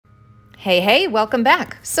Hey, welcome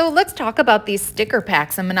back. So let's talk about these sticker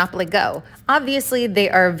packs in Monopoly Go. Obviously,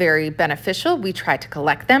 they are very beneficial. We try to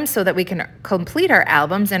collect them so that we can complete our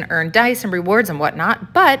albums and earn dice and rewards and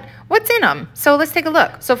whatnot, but what's in them? So let's take a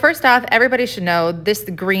look. So first off, everybody should know this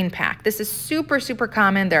green pack. This is super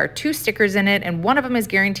common. There are 2 stickers in it, and one of them is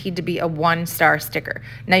guaranteed to be a 1-star sticker.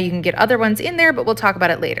 Now you can get other ones in there, but we'll talk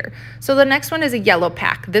about it later. So the next one is a yellow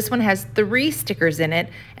pack. This one has 3 stickers in it,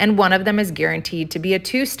 and one of them is guaranteed to be a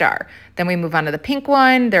 2-star. Then we move on to the pink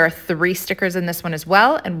one. There are 3 stickers in this one as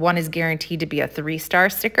well, and one is guaranteed to be a 3-star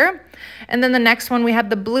sticker. And then the next one, we have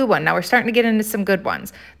the blue one. Now we're starting to get into some good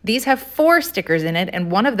ones. These have 4 stickers in it,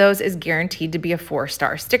 and one of those is guaranteed to be a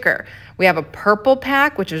 4-star sticker. We have a purple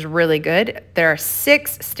pack, which is really good. There are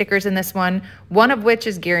 6 stickers in this one of which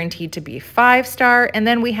is guaranteed to be 5-star. And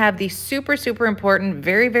then we have the super important,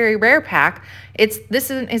 very rare pack. This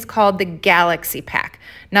is called the Galaxy Pack.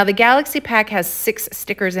 Now the Galaxy Pack has 6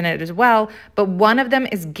 stickers in it as well, but one of them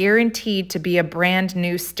is guaranteed to be a brand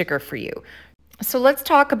new sticker for you. So let's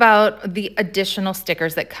talk about the additional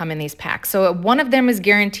stickers that come in these packs. So one of them is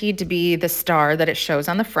guaranteed to be the star that it shows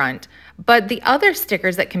on the front, but the other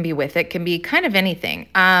stickers that can be with it can be kind of anything.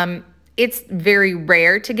 It's very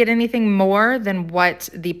rare to get anything more than what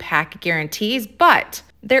the pack guarantees, but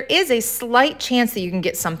there is a slight chance that you can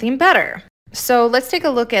get something better. So let's take a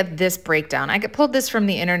look at this breakdown. I pulled this from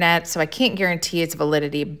the internet, so I can't guarantee its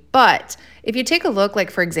validity, but if you take a look,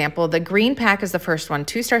 like for example, the green pack is the first one,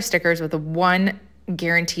 2-star stickers with a 1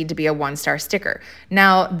 guaranteed to be a 1-star sticker.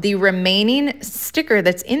 Now, the remaining sticker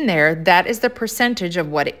that's in there, that is the percentage of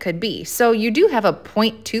what it could be. So you do have a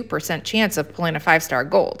 0.2% chance of pulling a 5-star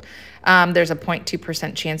gold. There's a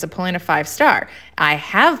 0.2% chance of pulling a 5-star. I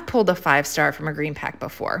have pulled a 5-star from a green pack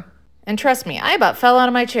before. And trust me, I about fell out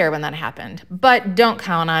of my chair when that happened. But don't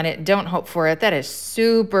count on it. Don't hope for it. That is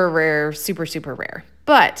super rare, super rare.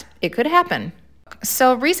 But it could happen.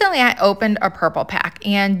 So recently I opened a purple pack,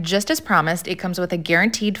 and just as promised, it comes with a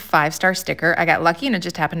guaranteed 5-star sticker. I got lucky and it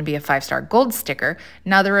just happened to be a 5-star gold sticker.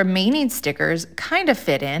 Now the remaining stickers kind of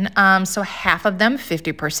fit in. So half of them,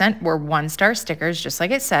 50%, were 1-star stickers, just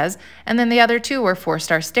like it says. And then the other 2 were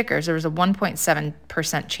 4-star stickers. There was a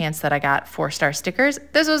 1.7% chance that I got 4-star stickers.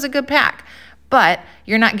 This was a good pack, but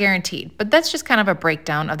you're not guaranteed. But that's just kind of a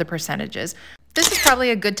breakdown of the percentages. This is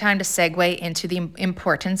probably a good time to segue into the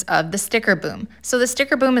importance of the sticker boom. So the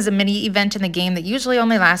sticker boom is a mini event in the game that usually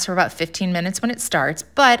only lasts for about 15 minutes when it starts,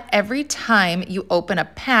 but every time you open a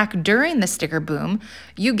pack during the sticker boom,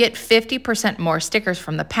 you get 50% more stickers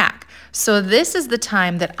from the pack. So this is the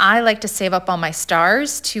time that I like to save up all my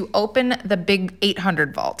stars to open the big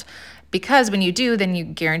 800 vault. Because when you do, then you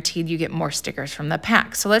guaranteed you get more stickers from the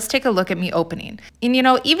pack. So let's take a look at me opening. And you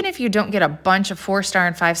know, even if you don't get a bunch of 4-star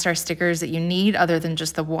and 5-star stickers that you need other than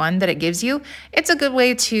just the one that it gives you, it's a good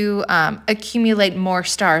way to accumulate more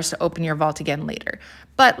stars to open your vault again later.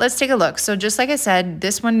 But let's take a look. So just like I said,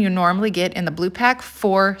 this one you normally get in the blue pack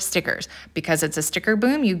 4 stickers. Because it's a sticker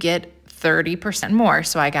boom, you get 30% more.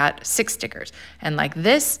 So I got 6 stickers. And like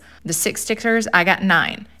this, the 6 stickers, I got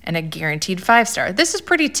 9 and a guaranteed 5-star. This is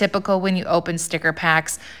pretty typical when you open sticker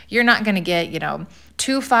packs. You're not going to get,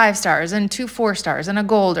 2 5-stars and 2 4-stars and a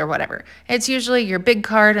gold or whatever. It's usually your big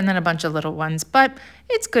card and then a bunch of little ones, but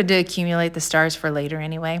it's good to accumulate the stars for later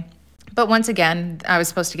anyway. But once again, I was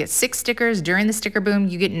supposed to get 6 stickers. During the sticker boom,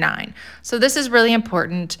 you get 9. So this is really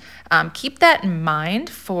important. Keep that in mind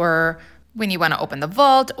for when you want to open the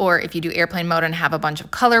vault, or if you do airplane mode and have a bunch of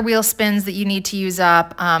color wheel spins that you need to use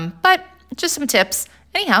up. But just some tips.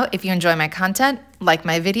 Anyhow, if you enjoy my content, like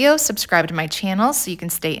my video, subscribe to my channel so you can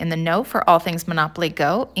stay in the know for all things Monopoly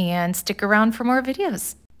Go, and stick around for more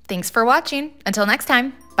videos. Thanks for watching. Until next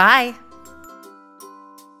time, bye.